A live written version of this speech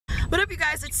What up, you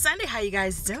guys? It's Sunday. How you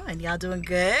guys doing? Y'all doing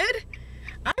good?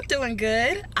 I'm doing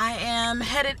good. I am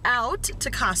headed out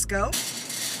to Costco.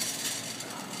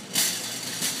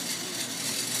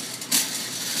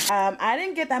 I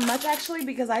didn't get that much actually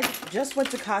because I just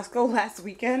went to Costco last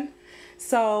weekend.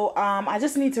 So I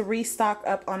just need to restock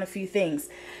up on a few things.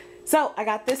 So I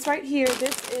got this right here.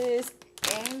 This is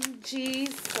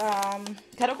Angie's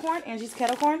kettle corn. Angie's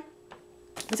kettle corn.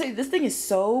 I tell you, this thing is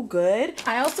so good.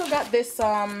 I also got this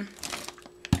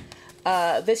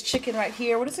this chicken right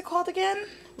here. What is it called again?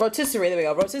 Rotisserie. There we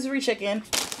go. Rotisserie chicken.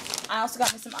 I also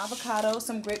got me some avocado,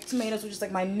 some grape tomatoes, which is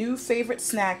like my new favorite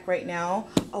snack right now.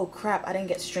 Oh crap! I didn't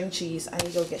get string cheese. I need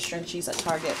to go get string cheese at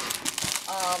Target.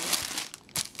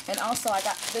 And also I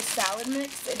got this salad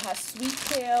mix. It has sweet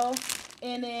kale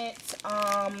in it.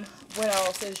 What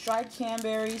else? There's dried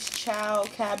cranberries, chow,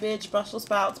 cabbage, Brussels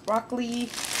sprouts, broccoli.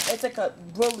 It's like a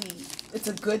it's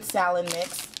a good salad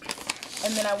mix.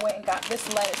 And then I went and got this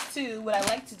lettuce too. What I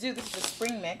like to do, this is a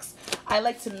spring mix. I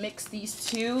like to mix these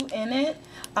two in it.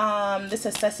 This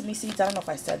has sesame seeds. I don't know if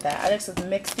I said that. I like to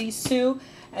mix these two.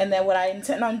 And then what I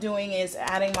intend on doing is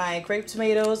adding my grape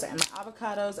tomatoes and my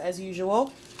avocados as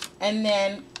usual. And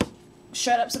then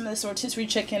shred up some of this rotisserie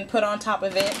chicken, put on top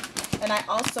of it. And I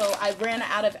ran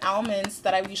out of almonds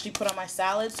that I usually put on my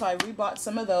salad, so I rebought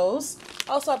some of those.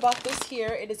 Also, I bought this here.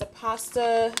 It is a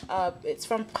pasta, it's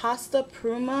from Pasta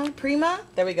Prima.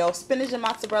 There we go. Spinach and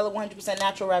mozzarella, 100%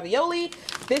 natural ravioli.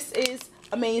 This is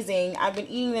amazing. I've been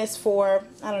eating this for,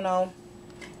 I don't know,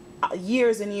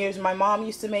 years and years. My mom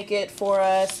used to make it for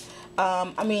us.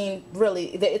 I mean, really,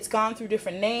 it's gone through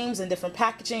different names and different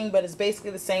packaging, but it's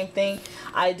basically the same thing.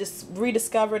 I just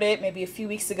rediscovered it maybe a few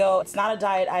weeks ago. It's not a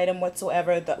diet item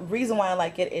whatsoever. The reason why I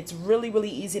like it, it's really, really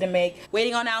easy to make.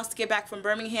 Waiting on Alice to get back from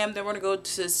Birmingham. Then we're going to go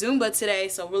to Zumba today,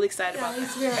 so really excited about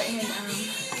that. We are in,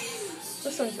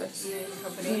 what store is this?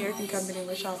 American Company.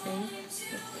 We're shopping.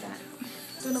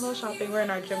 Doing a little shopping. We're in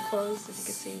our gym clothes, as you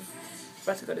can see.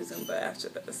 We're about to go to Zumba after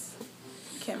this.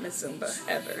 Can't miss Zumba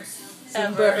ever.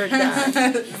 Zumba or die.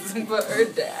 Zumba or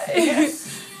die.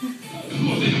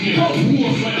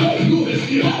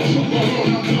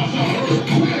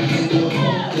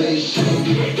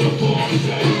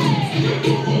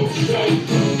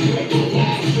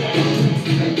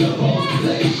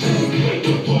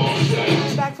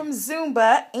 Back from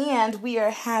Zumba, and we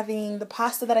are having the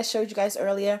pasta that I showed you guys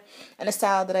earlier and a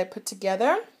salad that I put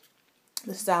together.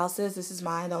 This is Alice's. This is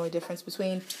mine. The only difference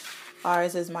between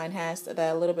ours is mine has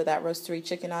a little bit of that roastery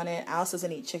chicken on it. Alice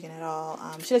doesn't eat chicken at all.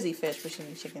 She does eat fish, but she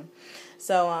doesn't eat chicken.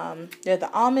 So there are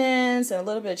the almonds and a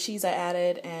little bit of cheese I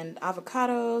added, and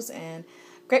avocados and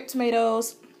grape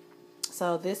tomatoes.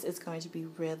 So this is going to be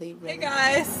really, really Hey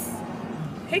guys.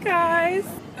 Hey guys.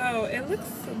 Oh, it looks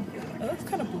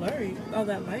kind of blurry. Oh,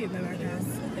 that light in the background.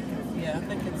 I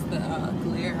think it's the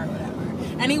glare or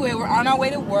whatever. Anyway, we're on our way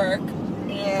to work,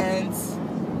 and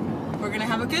we're gonna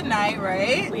have a good night,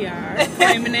 right? We are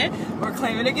claiming it. We're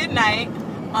claiming a good night.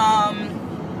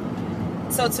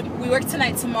 So we work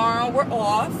tonight. Tomorrow we're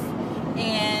off,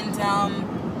 and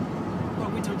what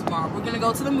are we doing tomorrow? We're gonna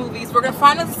go to the movies. We're gonna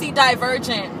finally see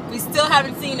Divergent. We still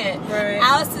haven't seen it. Right.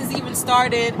 Alice has even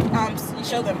started. You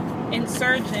show them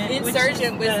Insurgent, which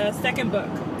is the second book.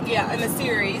 Yeah, in the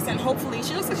series, and hopefully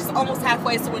she looks like she's almost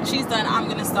halfway, so when she's done I'm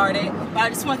gonna start it. But I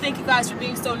just want to thank you guys for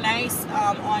being so nice.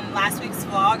 On last week's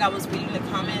vlog I was reading the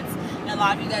comments, and a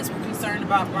lot of you guys were concerned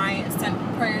about Bryant, sent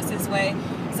prayers his way,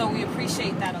 so we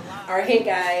appreciate that a lot. Alright, hey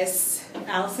guys,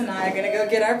 Alice and I are gonna go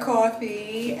get our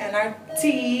coffee and our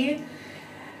tea.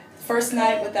 First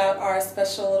night without our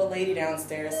special little lady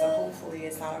downstairs, so hopefully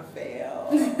it's not a fail.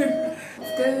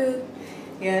 It's good.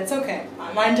 Yeah, it's okay.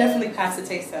 Mine definitely passed the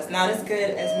taste test. Not as good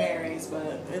as Mary's,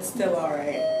 but it's still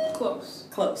alright. Close.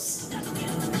 Close.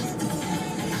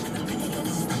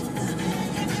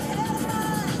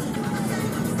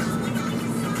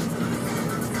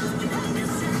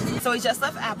 So we just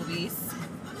left Applebee's,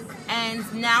 and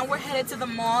now we're headed to the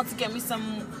mall to get me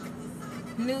some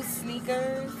new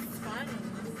sneakers.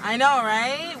 I know,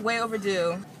 right? Way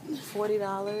overdue.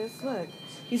 $40. Look,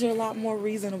 these are a lot more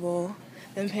reasonable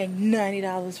than paying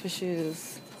 $90 for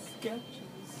shoes. Sketches.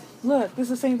 Look, this is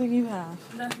the same thing you have.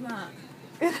 That's not.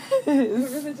 It We're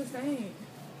is. really the same.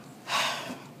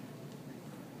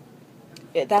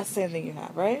 Yeah, that's the same thing you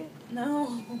have, right?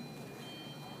 No.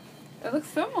 It looks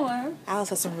similar. Alice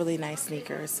has some really nice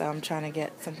sneakers, so I'm trying to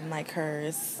get something like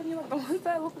hers. The ones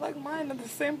that look like mine are the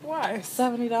same price.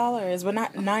 $70, but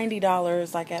not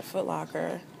 $90 like at Foot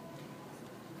Locker.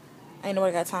 Ain't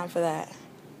nobody got time for that.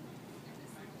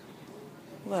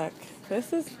 Look,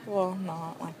 this is, well, no, I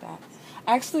don't like that.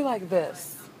 I actually like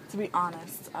this. To be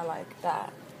honest, I like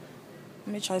that.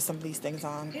 Let me try some of these things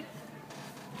on.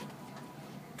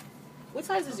 What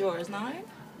size is yours? 9?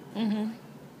 Mm-hmm.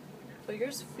 But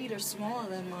your feet are smaller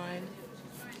than mine.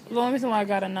 The only reason why I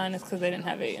got a 9 is because they didn't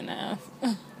have 8.5.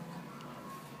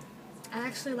 I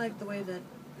actually like the way that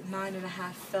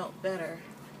 9.5 felt better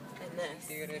in this.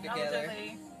 Theater together.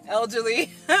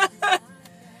 Elderly.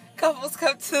 Couples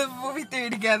come to the movie theater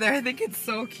together. I think it's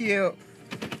so cute.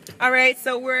 Alright,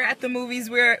 so we're at the movies.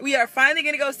 We are finally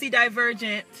going to go see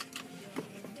Divergent.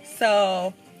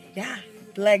 So, yeah,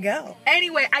 let go.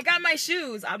 Anyway, I got my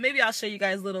shoes. Maybe I'll show you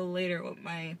guys a little later what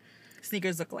my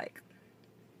sneakers look like.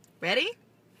 Ready?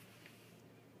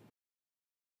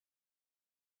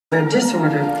 Their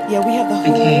disorder. Yeah, we have the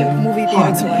whole movie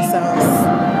theater to ourselves.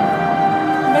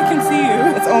 I can see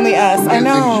you. It's only us. I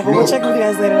know, but we'll check with you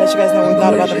guys later and let you guys know what we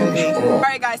thought about the movie.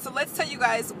 Alright guys, so let's tell you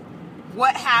guys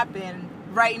what happened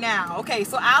right now. Okay,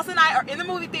 so Alice and I are in the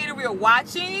movie theater. We were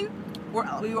watching.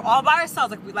 We were all by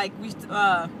ourselves, like we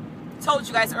told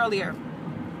you guys earlier.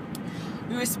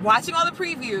 We were watching all the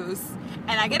previews,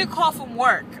 and I get a call from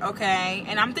work, okay?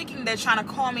 And I'm thinking they're trying to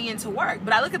call me into work.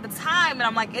 But I look at the time, and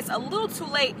I'm like, it's a little too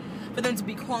late for them to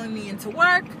be calling me into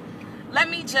work. Let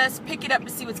me just pick it up to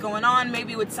see what's going on.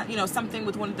 Maybe with something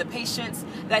with one of the patients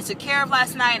that I took care of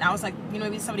last night. And I was like,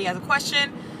 maybe somebody has a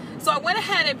question. So I went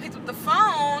ahead and picked up the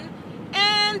phone,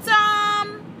 and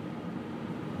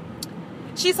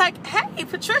she's like, hey,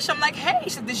 Patricia. I'm like, hey. She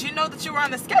said, did you know that you were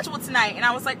on the schedule tonight? And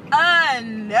I was like,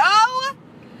 no.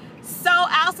 So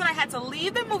Alice and I had to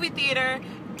leave the movie theater,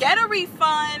 get a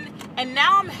refund, and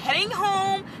now I'm heading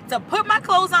home to put my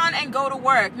clothes on and go to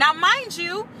work. Now, mind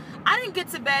you, I didn't get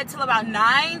to bed till about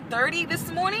 9:30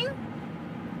 this morning.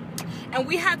 And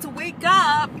we had to wake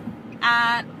up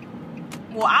at,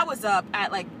 well, I was up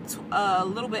at like a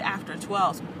little bit after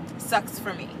 12. Sucks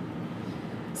for me.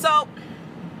 So,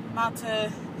 about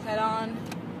to head on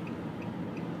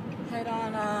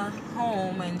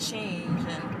home and change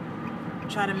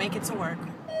and try to make it to work.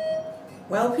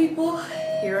 Well, people,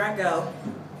 here I go.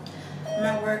 I'm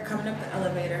at work, coming up the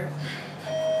elevator.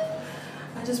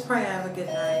 I just pray I have a good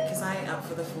night, because I ain't up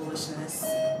for the foolishness.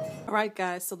 Alright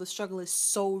guys, so the struggle is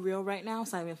so real right now.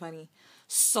 It's not even funny.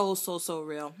 So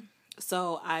real.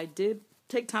 So I did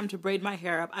take time to braid my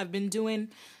hair up. I've been doing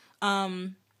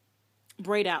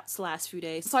braid outs the last few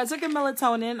days. So I took a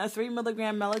melatonin, a 3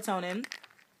 milligram melatonin.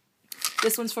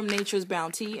 This one's from Nature's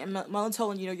Bounty. And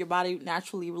melatonin, your body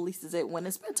naturally releases it when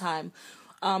it's bedtime.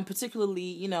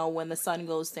 Particularly, when the sun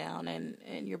goes down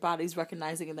and your body's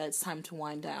recognizing that it's time to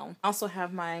wind down. I also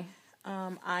have my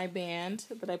eye band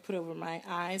that I put over my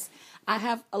eyes. I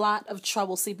have a lot of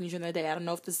trouble sleeping during the day. I don't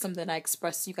know if this is something I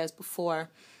expressed to you guys before.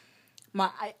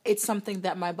 It's something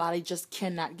that my body just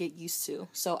cannot get used to.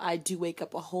 So I do wake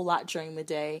up a whole lot during the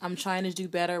day. I'm trying to do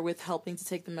better with helping to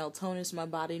take the melatonin so my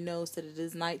body knows that it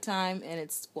is nighttime and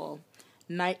it's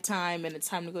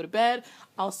time to go to bed.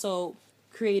 Also,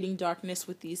 creating darkness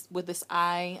with this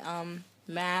eye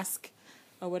mask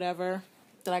or whatever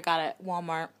that I got at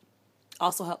Walmart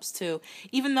also helps too.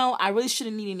 Even though I really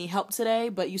shouldn't need any help today,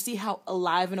 but you see how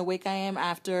alive and awake I am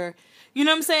after,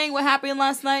 what happened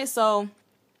last night. So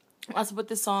I also put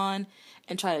this on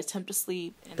and try to attempt to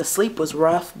sleep. The sleep was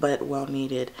rough, but well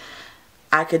needed.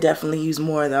 I could definitely use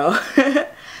more though.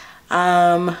 So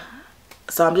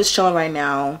I'm just chilling right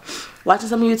now, watching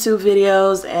some YouTube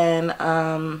videos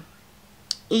and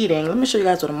eating. Let me show you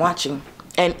guys what I'm watching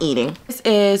and eating. This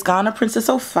is Ghana Princess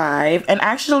 05, and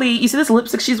actually, you see this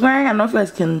lipstick she's wearing? I don't know if you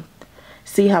guys can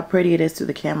see how pretty it is through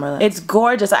the camera. It's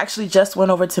gorgeous. I actually just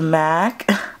went over to MAC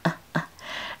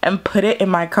and put it in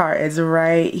my cart. It's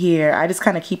right here. I just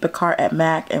kind of keep a cart at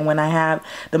MAC, and when I have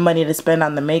the money to spend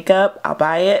on the makeup, I'll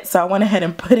buy it. So I went ahead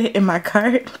and put it in my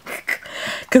cart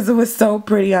because it was so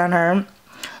pretty on her.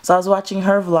 So I was watching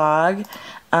her vlog.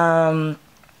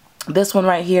 This one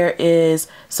right here is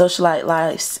Socialite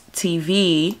Life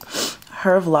TV,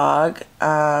 her vlog,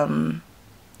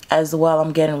 as well.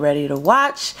 I'm getting ready to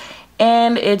watch,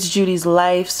 and it's Judy's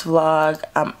Life's vlog.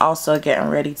 I'm also getting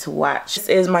ready to watch. This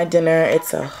is my dinner.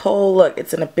 It's a whole, look,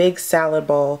 it's in a big salad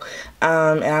bowl,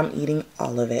 and I'm eating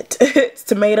all of it. It's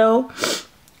tomato,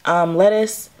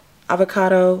 lettuce,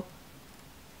 avocado,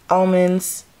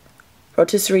 almonds,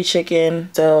 rotisserie chicken.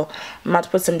 So I'm about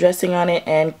to put some dressing on it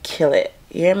and kill it.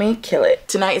 You hear me? Kill it.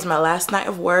 Tonight is my last night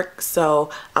of work, so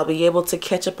I'll be able to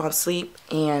catch up on sleep.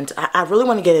 And I really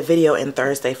want to get a video in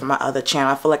Thursday for my other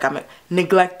channel. I feel like I'm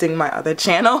neglecting my other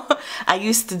channel. I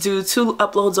used to do 2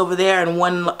 uploads over there and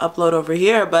 1 upload over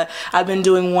here, but I've been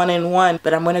doing 1 and 1.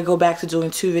 But I'm going to go back to doing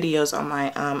 2 videos on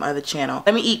my other channel.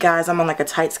 Let me eat, guys. I'm on like a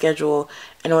tight schedule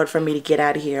in order for me to get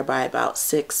out of here by about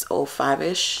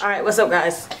 6:05ish. All right, what's up,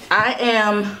 guys? I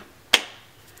am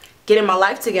getting my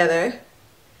life together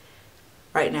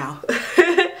right now.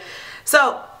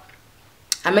 So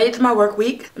I made it to my work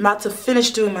week. I'm about to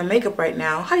finish doing my makeup right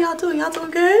now. How y'all doing? Y'all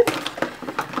doing good?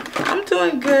 I'm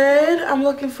doing good. I'm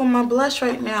looking for my blush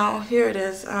right now. Here it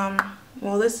is.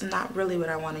 Well, this is not really what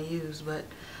I want to use, but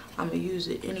I'm gonna use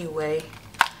it anyway.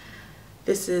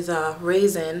 This is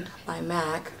Raisin by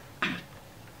MAC.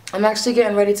 I'm actually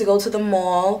getting ready to go to the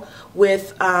mall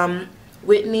with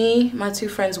Whitney, my two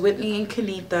friends Whitney and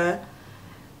Kenitha.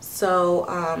 So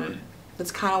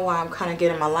that's kind of why I'm kind of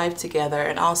getting my life together,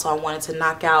 and also I wanted to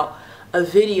knock out a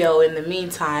video in the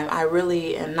meantime. I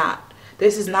really am not,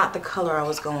 this is not the color I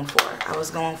was going for. I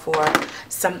was going for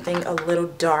something a little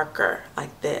darker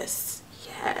like this.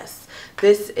 Yes,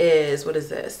 this is, what is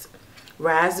this?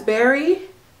 Raspberry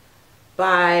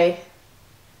by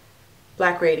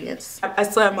Black Radiance. I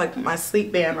still have like my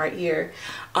sleep band right here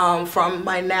from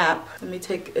my nap. Let me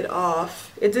take it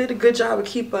off. It did a good job of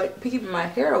keeping my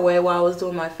hair away while I was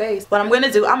doing my face. What I'm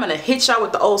gonna do, I'm gonna hit y'all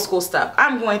with the old school stuff.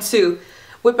 I'm going to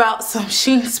whip out some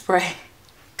sheen spray.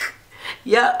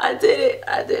 Yep, I did it.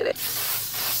 I did it.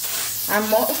 I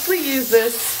mostly use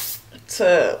this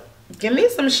to give me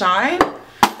some shine.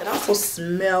 It also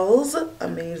smells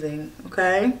amazing,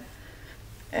 okay?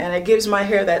 And it gives my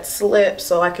hair that slip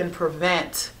so I can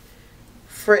prevent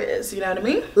frizz, you know what I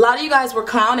mean? A lot of you guys were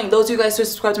clowning, those of you guys who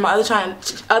subscribed to my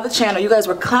other channel, you guys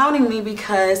were clowning me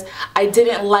because I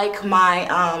didn't like my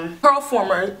curl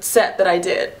former set that I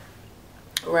did,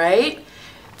 right?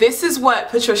 This is what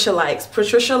Patricia likes.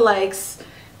 Patricia likes,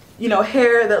 you know,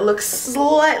 hair that looks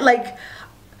slight, like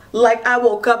I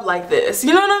woke up like this,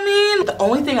 you know what I mean? The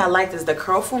only thing I liked is the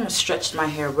curl former stretched my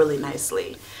hair really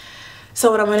nicely. So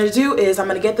what I'm going to do is I'm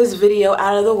going to get this video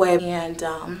out of the way and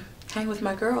hang with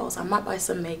my girls. I might buy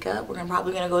some makeup. We're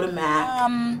probably going to go to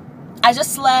MAC. I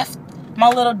just left my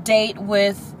little date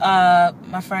with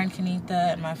my friend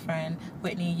Kenitha and my friend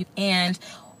Whitney. And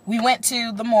we went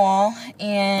to the mall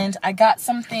and I got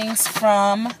some things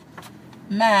from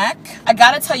MAC. I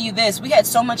got to tell you this. We had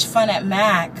so much fun at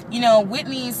MAC. You know,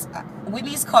 Whitney's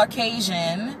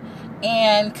Caucasian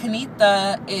and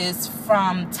Kenitha is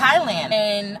from Thailand.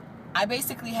 And I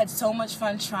basically had so much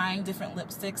fun trying different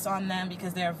lipsticks on them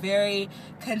because they're very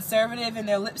conservative in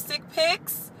their lipstick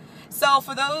picks. So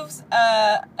for those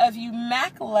of you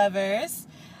MAC lovers,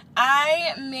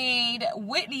 I made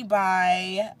Whitney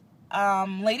by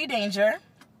Lady Danger,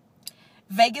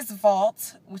 Vegas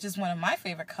Vault, which is one of my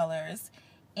favorite colors,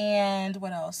 and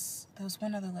what else? There was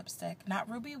one other lipstick. Not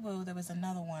Ruby Woo, there was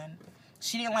another one.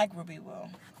 She didn't like Ruby Woo.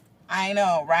 I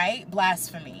know, right?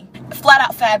 Blasphemy. Flat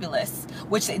Out Fabulous,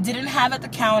 which they didn't have at the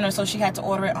counter, so she had to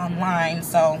order it online.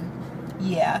 So,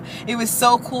 yeah. It was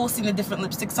so cool seeing the different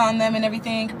lipsticks on them and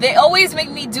everything. They always make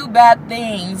me do bad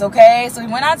things, okay? So we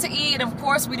went out to eat, and of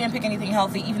course we didn't pick anything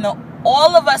healthy, even though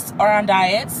all of us are on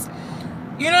diets.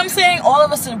 You know what I'm saying? All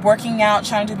of us are working out,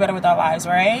 trying to do better with our lives,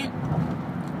 right?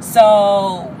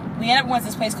 So we ended up going to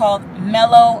this place called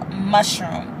Mellow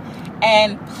Mushroom.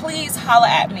 And please holla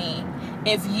at me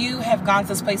if you have gone to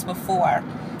this place before.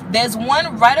 There's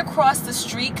one right across the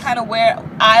street, kind of where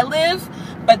I live,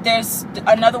 but there's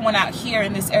another one out here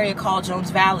in this area called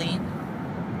Jones Valley.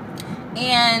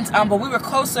 And but we were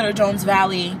closer to Jones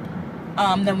Valley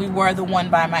than we were the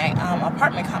one by my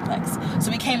apartment complex.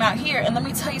 So we came out here, and let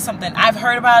me tell you something. I've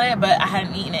heard about it, but I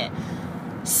hadn't eaten it.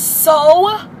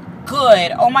 So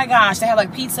good. Oh my gosh. They have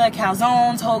like pizza,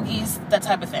 calzones, hoagies, that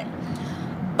type of thing.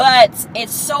 But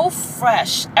it's so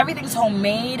fresh. Everything's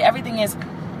homemade. Everything is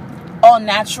all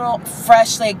natural,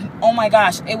 fresh. Like, oh my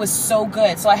gosh, it was so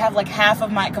good. So I have like half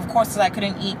of my, of course, because I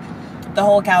couldn't eat the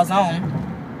whole calzone.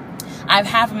 I have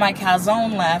half of my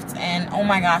calzone left, and oh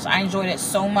my gosh, I enjoyed it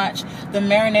so much. The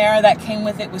marinara that came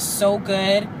with it was so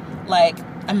good. Like,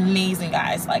 amazing,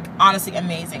 guys. Like, honestly,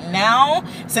 amazing. Now,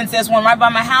 since there's one right by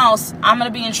my house, I'm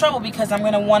going to be in trouble because I'm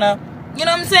going to want to, you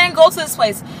know what I'm saying, go to this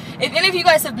place. If any of you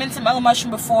guys have been to Mellow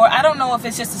Mushroom before, I don't know if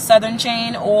it's just a southern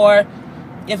chain or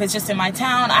if it's just in my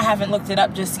town. I haven't looked it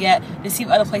up just yet to see if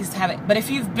other places have it. But if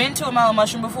you've been to a Mellow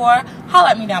Mushroom before,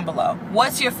 holla at me down below.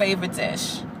 What's your favorite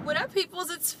dish? What up,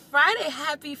 peoples? It's Friday.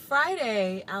 Happy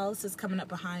Friday. Alice is coming up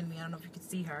behind me. I don't know if you can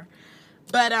see her.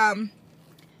 But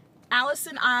Alice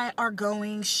and I are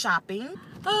going shopping.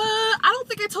 I don't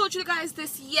think I told you guys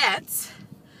this yet,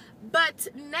 but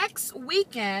next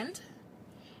weekend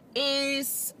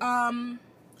is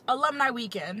alumni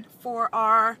weekend for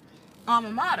our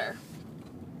alma mater.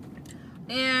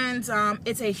 And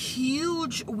it's a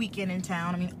huge weekend in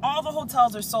town. I mean, all the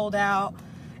hotels are sold out.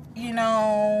 You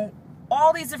know,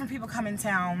 all these different people come in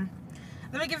town.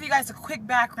 Let me give you guys a quick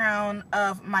background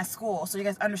of my school so you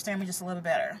guys understand me just a little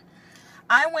better.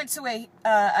 I went to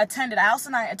Alice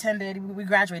and I attended, we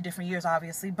graduated different years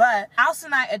obviously, but Alice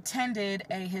and I attended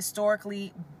a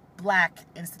historically black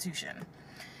institution.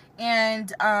 And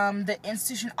the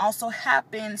institution also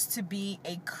happens to be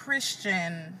a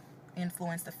Christian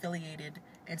influenced affiliated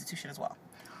institution as well.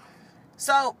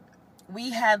 So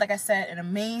we had, like I said, an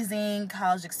amazing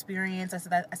college experience. I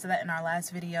said that in our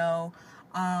last video.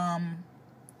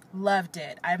 Loved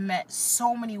it. I met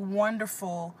so many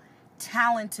wonderful,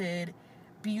 talented,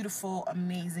 beautiful,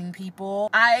 amazing people.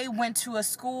 I went to a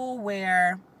school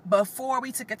where before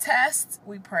we took a test,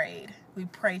 we prayed. We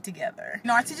prayed together. You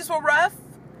know, our teachers were rough.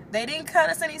 They didn't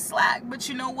cut us any slack, but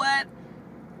you know what?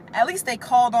 At least they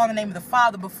called on the name of the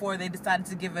Father before they decided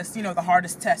to give us, you know, the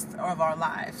hardest test of our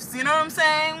lives. You know what I'm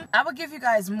saying? I will give you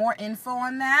guys more info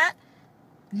on that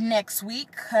next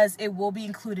week because it will be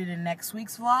included in next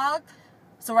week's vlog.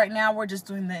 So right now we're just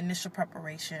doing the initial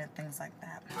preparation and things like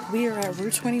that. We are at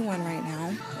Route 21 right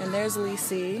now, and there's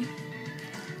Lacey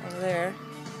over there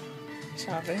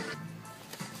shopping.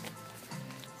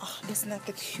 Oh, isn't that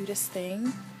the cutest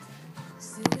thing?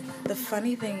 The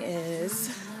funny thing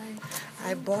is,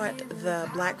 I bought the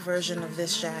black version of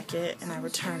this jacket and I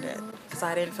returned it because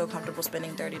I didn't feel comfortable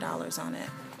spending $30 on it.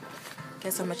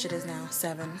 Guess how much it is now?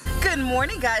 $7. Good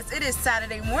morning, guys. It is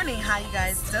Saturday morning. How you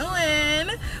guys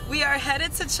doing? We are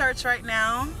headed to church right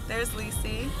now. There's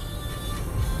Lacey.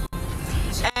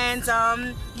 And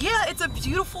yeah, it's a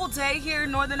beautiful day here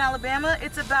in Northern Alabama.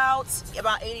 It's about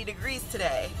 80 degrees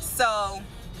today. So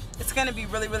it's gonna be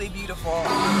really, really beautiful.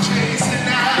 I'm chasing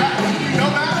out,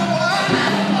 no matter what,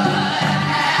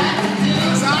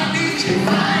 'cause I need you.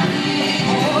 I need you.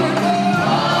 More and more.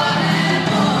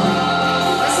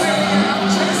 Let's say it again. I'm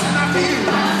chasing after you.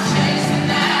 I'm chasing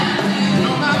after you.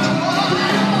 No matter what,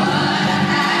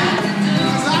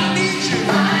 'cause I need you.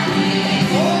 I need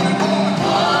you. More and more.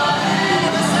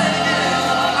 Let's say it again.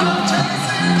 I'm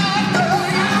chasing after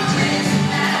you. I'm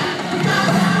chasing after you.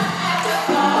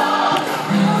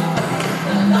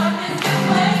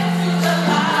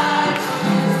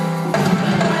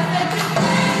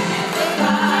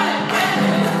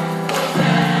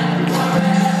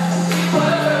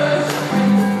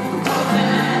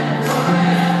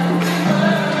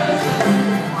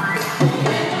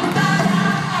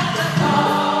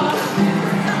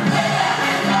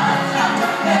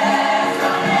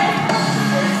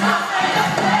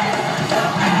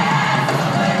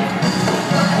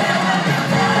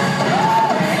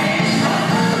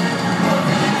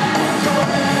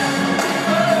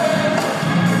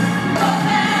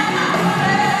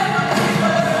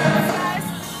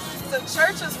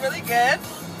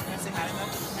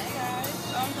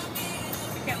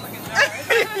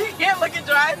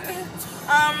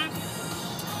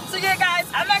 So yeah, guys,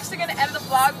 I'm actually gonna end the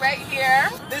vlog right here.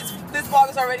 This vlog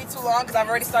is already too long because I've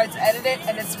already started to edit it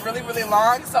and it's really, really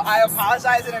long, so I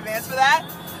apologize in advance for that.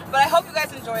 But I hope you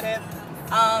guys enjoyed it.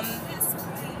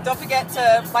 Don't forget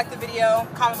to like the video,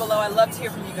 comment below. I'd love to hear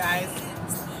from you guys.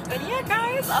 And yeah,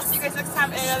 guys, I'll see you guys next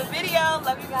time in another video.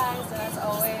 Love you guys.